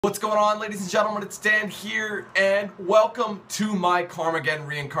What's going on, ladies and gentlemen? It's Dan here, and welcome to my Carmageddon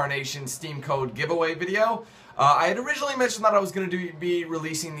Reincarnation Steam code giveaway video. I had originally mentioned that I was going to be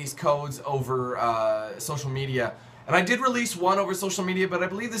releasing these codes over social media, and I did release one over social media, but I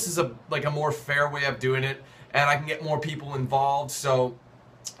believe this is a more fair way of doing it, and I can get more people involved. So,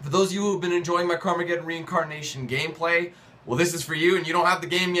 for those of you who have been enjoying my Carmageddon Reincarnation gameplay, well, this is for you, and you don't have the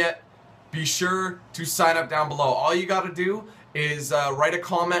game yet. Be sure to sign up down below. All you got to do is write a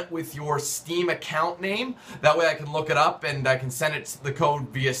comment with your Steam account name. That way I can look it up and I can send it the code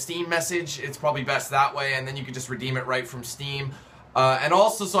via Steam message. It's probably best that way, and then you can just redeem it right from Steam. And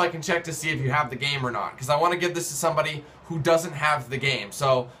also so I can check to see if you have the game or not, because I want to give this to somebody who doesn't have the game.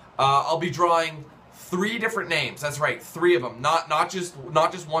 So I'll be drawing 3 different names. That's right, 3 of them. Not just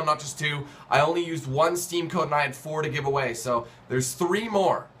one, not just 2. I only used 1 Steam code and I had 4 to give away. So there's 3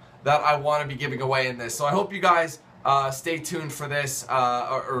 more that I want to be giving away in this. So I hope you guys stay tuned for this,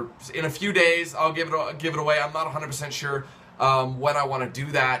 or in a few days I'll give it away. I'm not 100% sure when I want to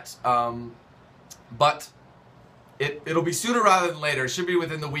do that, but it'll be sooner rather than later. It should be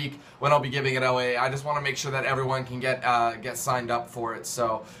within the week when I'll be giving it away. I just want to make sure that everyone can get signed up for it.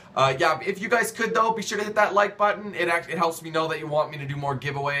 So yeah, if you guys could though, be sure to hit that like button. It helps me know that you want me to do more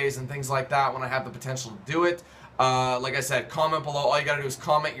giveaways and things like that when I have the potential to do it. Like I said, comment below. All you gotta do is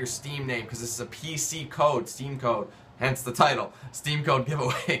comment your Steam name, because this is a PC code, Steam code, hence the title, Steam code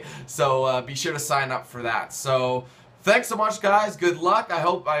giveaway. So be sure to sign up for that. So thanks so much, guys. Good luck.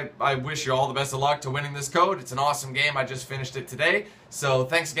 I wish you all the best of luck to winning this code. It's an awesome game. I just finished it today. So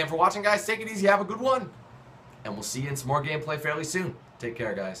thanks again for watching, guys. Take it easy. Have a good one. And we'll see you in some more gameplay fairly soon. Take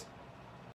care, guys.